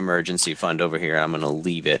emergency fund over here, I'm going to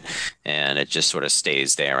leave it, and it just sort of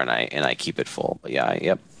stays there, and I keep it full. But yeah,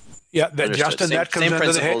 yep. Yeah, that Justin, same, that comes same under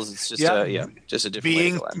principles. the head. It's just just a different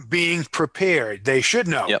way to go at it. Being prepared. They should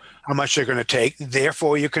know how much they're going to take.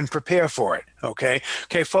 Therefore, you can prepare for it. Okay,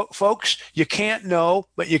 folks. You can't know,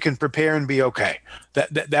 but you can prepare and be okay.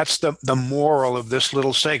 That's the moral of this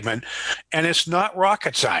little segment, and it's not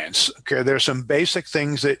rocket science. Okay, there's some basic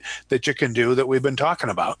things that you can do that we've been talking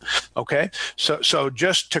about. Okay, so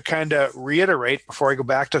just to kind of reiterate before I go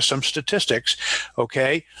back to some statistics.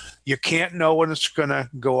 Okay, you can't know when it's going to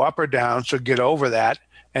go up or down, so get over that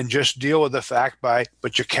and just deal with the fact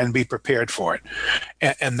but you can be prepared for it.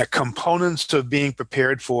 And the components of being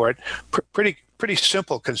prepared for it, pretty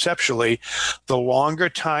simple conceptually. The longer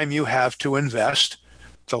time you have to invest,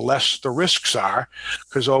 the less the risks are,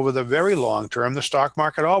 because over the very long term, the stock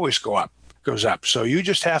market always goes up. So you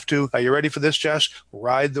just have to, are you ready for this, Jess?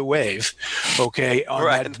 Ride the wave, okay,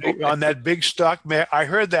 on that big stock. I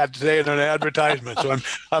heard that today in an advertisement, so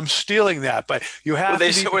I'm stealing that. But you have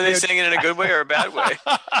were they saying it in a good way or a bad way?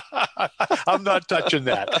 I'm not touching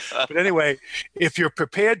that. But anyway, if you're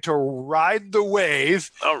prepared to ride the wave,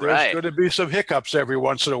 there's going to be some hiccups every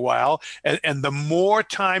once in a while. And the more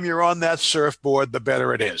time you're on that surfboard, the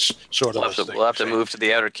better it is. We'll have to move to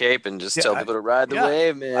the outer Cape and just tell people to ride the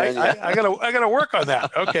wave, man. I got to work on that.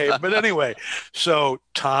 Okay. But anyway, so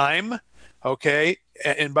time. Okay.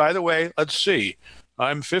 And by the way, let's see.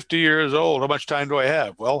 I'm 50 years old. How much time do I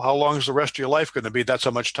have? Well, how long is the rest of your life going to be? That's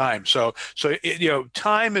how much time. So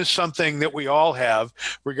time is something that we all have,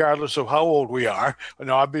 regardless of how old we are. And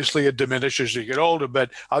obviously, it diminishes as you get older.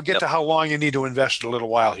 But I'll get to how long you need to invest in a little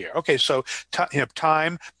while here. Okay, so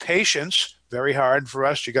time, patience. Very hard for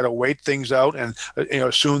us. You got to wait things out and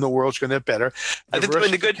assume the world's going to get better. I think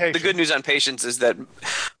the good news on patience is that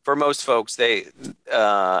for most folks, I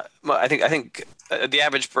think the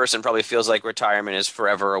average person probably feels like retirement is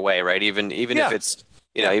forever away, right? Even if it's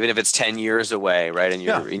even if it's 10 years away, right? And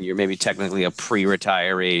you're maybe technically a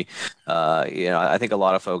pre-retiree. I think a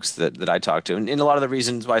lot of folks that I talk to, and a lot of the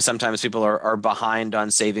reasons why sometimes people are behind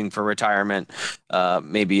on saving for retirement,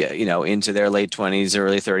 maybe into their late 20s,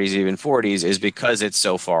 early 30s, even 40s, is because it's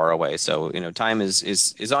so far away. So time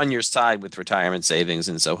is on your side with retirement savings,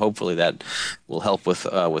 and so hopefully that will help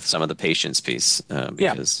with some of the patience piece.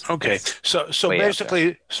 Okay. So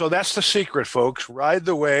basically, so that's the secret, folks. Ride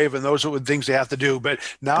the wave, and those are the things they have to do. But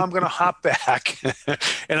now I'm going to hop back,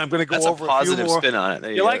 and I'm going to go over a few more. Positive spin on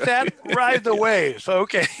it. You like that? Ride the wave.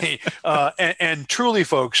 Okay. And truly,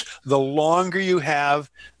 folks, the longer you have,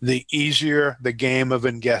 the easier the game of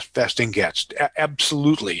investing gets.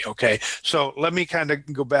 Absolutely. Okay. So let me kind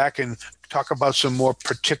of go back and talk about some more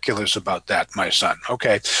particulars about that, my son.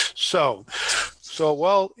 Okay. So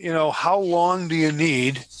well, how long do you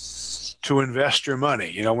need to invest your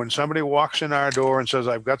money? When somebody walks in our door and says,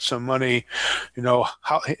 I've got some money,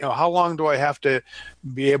 how long do I have to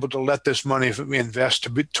be able to let this money invest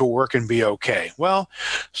to work and be okay? Well,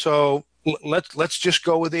 so let's just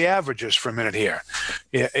go with the averages for a minute here.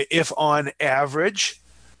 If on average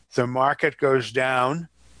the market goes down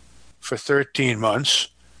for 13 months,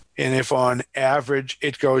 and if on average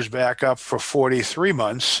it goes back up for 43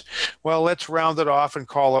 months, well, let's round it off and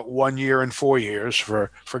call it 1 year and 4 years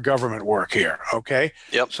for government work here. Okay.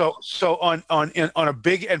 Yep. So on a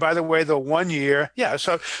big, and by the way, the 1 year,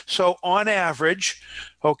 So on average,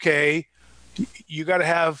 okay, you got to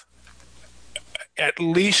have at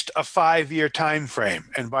least a 5-year time frame.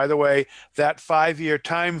 And by the way, that 5-year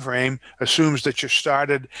time frame assumes that you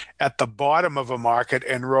started at the bottom of a market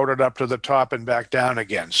and rode it up to the top and back down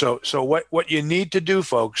again. So what you need to do,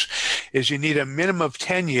 folks, is you need a minimum of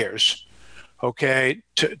 10 years, okay,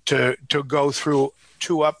 to go through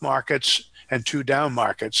 2 up markets and 2 down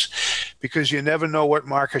markets, because you never know what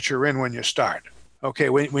market you're in when you start. Okay,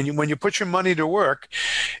 when you put your money to work,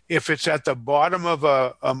 if it's at the bottom of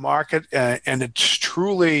a market and it's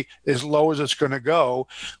truly as low as it's going to go,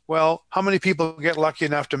 well, how many people get lucky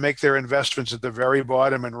enough to make their investments at the very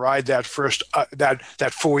bottom and ride that first that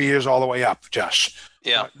 4 years all the way up, Josh?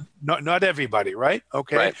 Yeah. Not everybody, right?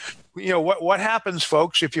 Okay. Right. What happens,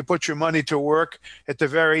 folks, if you put your money to work at the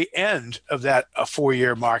very end of that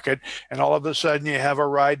 4-year market, and all of a sudden you have a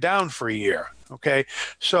ride down for a year? Okay,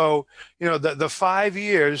 so the 5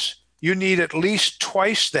 years you need at least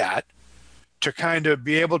twice that to kind of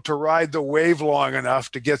be able to ride the wave long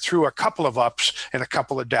enough to get through a couple of ups and a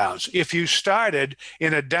couple of downs. If you started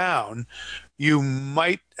in a down, you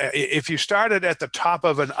might, if you started at the top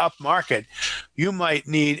of an up market, you might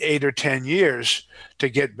need 8 or 10 years to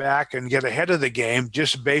get back and get ahead of the game,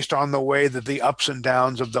 just based on the way that the ups and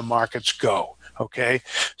downs of the markets go. Okay,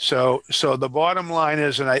 so the bottom line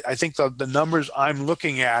is, and I think the numbers I'm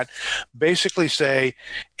looking at basically say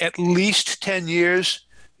at least 10 years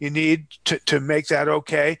you need to make that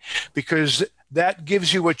okay, because that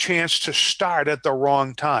gives you a chance to start at the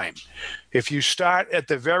wrong time. If you start at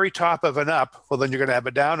the very top of an up, well, then you're going to have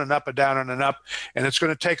a down, an up, a down, and an up, and it's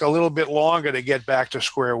going to take a little bit longer to get back to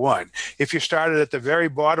square one. If you started at the very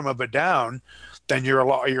bottom of a down, then you're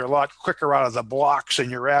a lot quicker out of the blocks, and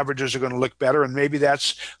your averages are going to look better. And maybe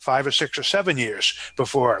that's 5 or 6 or 7 years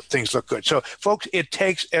before things look good. So, folks, it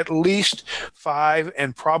takes at least 5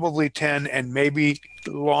 and probably 10 and maybe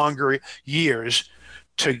longer years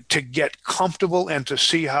to get comfortable and to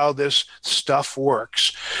see how this stuff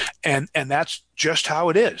works. And that's just how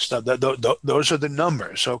it is. Those are the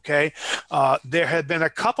numbers, okay? There have been a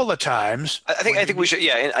couple of times. I think we should,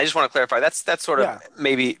 and I just want to clarify. That's sort of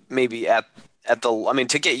maybe at the, I mean,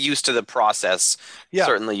 to get used to the process,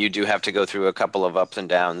 certainly you do have to go through a couple of ups and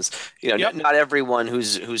downs. Not everyone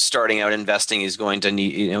who's starting out investing is going to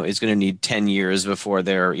need 10 years before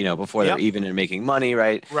they're even in making money,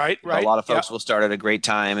 right? Right. A lot of folks will start at a great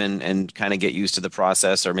time and kind of get used to the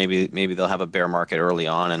process, or maybe they'll have a bear market early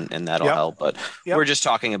on and that'll help. But we're just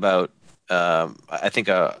talking about, I think,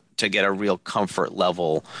 to get a real comfort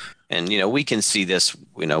level. And, we can see this,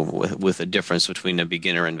 with a difference between a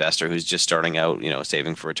beginner investor who's just starting out,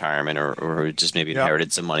 saving for retirement, or who just maybe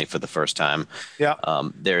inherited some money for the first time.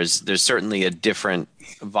 There's certainly a different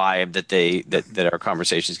vibe that our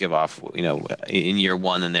conversations give off, in year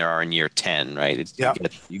 1 than there are in year 10, right?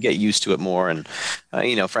 You get used to it more. And,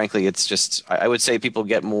 frankly, it's just, I would say people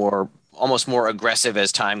get almost more aggressive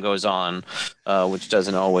as time goes on, which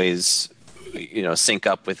doesn't always sync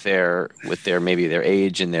up with their maybe their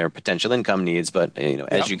age and their potential income needs. But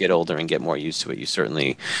as you get older and get more used to it, you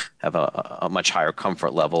certainly have a much higher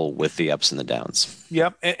comfort level with the ups and the downs.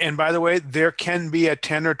 And by the way, there can be a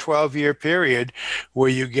 10 or 12 year period where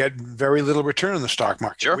you get very little return in the stock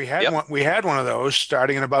market. Sure. We had one of those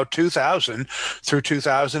starting in about 2000 through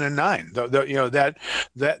 2009.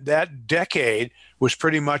 That decade was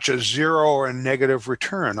pretty much a zero or a negative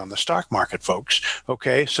return on the stock market, folks.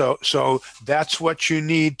 Okay, so that's what you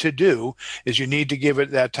need to do, is you need to give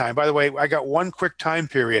it that time. By the way, I got one quick time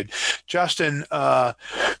period. Justin,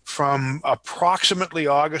 from approximately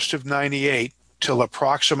August of 98 till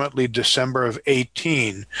approximately December of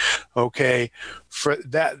 18, okay, for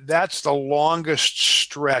that's the longest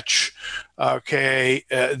stretch, okay,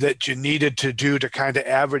 that you needed to do to kind of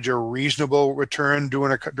average a reasonable return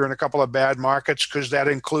during a couple of bad markets, because that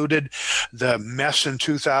included the mess in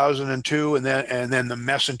 2002 and then the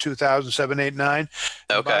mess in 2007, 8, 9.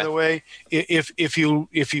 Okay. By the way, if you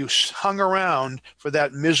hung around for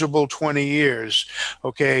that miserable 20 years,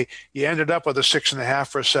 okay, you ended up with a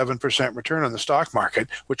 6.5 or 7% return on the stock market,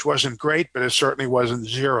 which wasn't great, but it certainly wasn't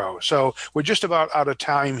zero. So we're just about out of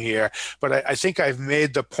time here, but I think I've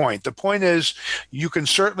made the point. The point is, you can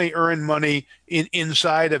certainly earn money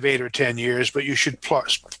inside of 8 or 10 years, but you should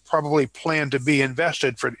probably plan to be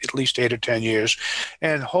invested for at least 8 or 10 years.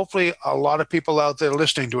 And hopefully a lot of people out there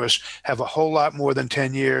listening to us have a whole lot more than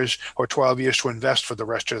 10 years or 12 years to invest for the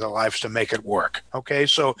rest of their lives to make it work. Okay,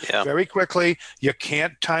 so very quickly, you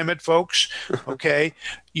can't time it, folks. Okay,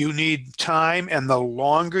 you need time, and the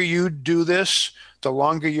longer you do this, the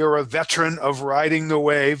longer you're a veteran of riding the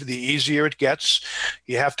wave, the easier it gets.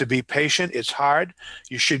 You have to be patient. It's hard.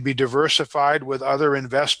 You should be diversified with other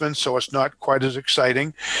investments so it's not quite as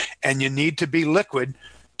exciting. And you need to be liquid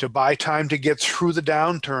to buy time to get through the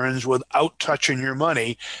downturns without touching your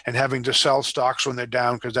money and having to sell stocks when they're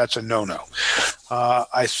down, because that's a no-no.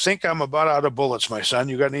 I think I'm about out of bullets, my son.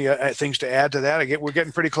 You got any things to add to that? We're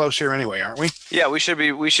getting pretty close here anyway, aren't we? Yeah, we should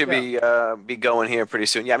be going here pretty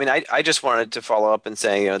soon. Yeah, I mean, I just wanted to follow up and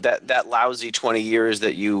say, that lousy 20 years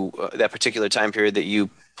that that particular time period that you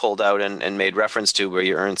pulled out and made reference to, where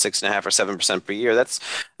you earn 6.5 or 7% per year.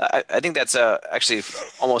 I think that's actually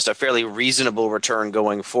almost a fairly reasonable return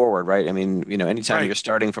going forward, right? I mean, anytime you're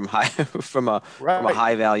starting from a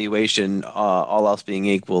high valuation, all else being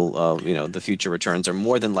equal, the future returns are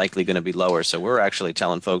more than likely going to be lower. So we're actually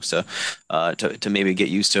telling folks to maybe get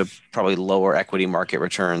used to probably lower equity market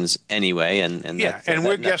returns anyway. And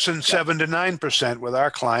we're guessing 7 to 9% with our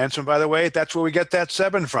clients. And by the way, that's where we get that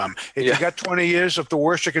 7 from. If you got 20 years, if the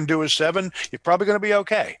worst you can do is 7, you're probably going to be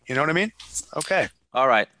okay. You know what I mean? Okay. All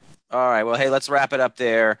right. Well, hey, let's wrap it up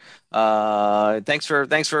there. Thanks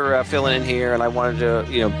for filling in here. And I wanted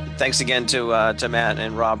to, thanks again to Matt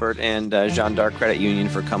and Robert and Jeanne d'Arc Credit Union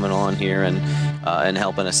for coming on here and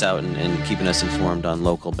helping us out and keeping us informed on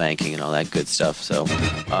local banking and all that good stuff. So,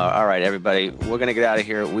 all right, everybody, we're going to get out of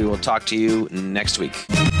here. We will talk to you next week.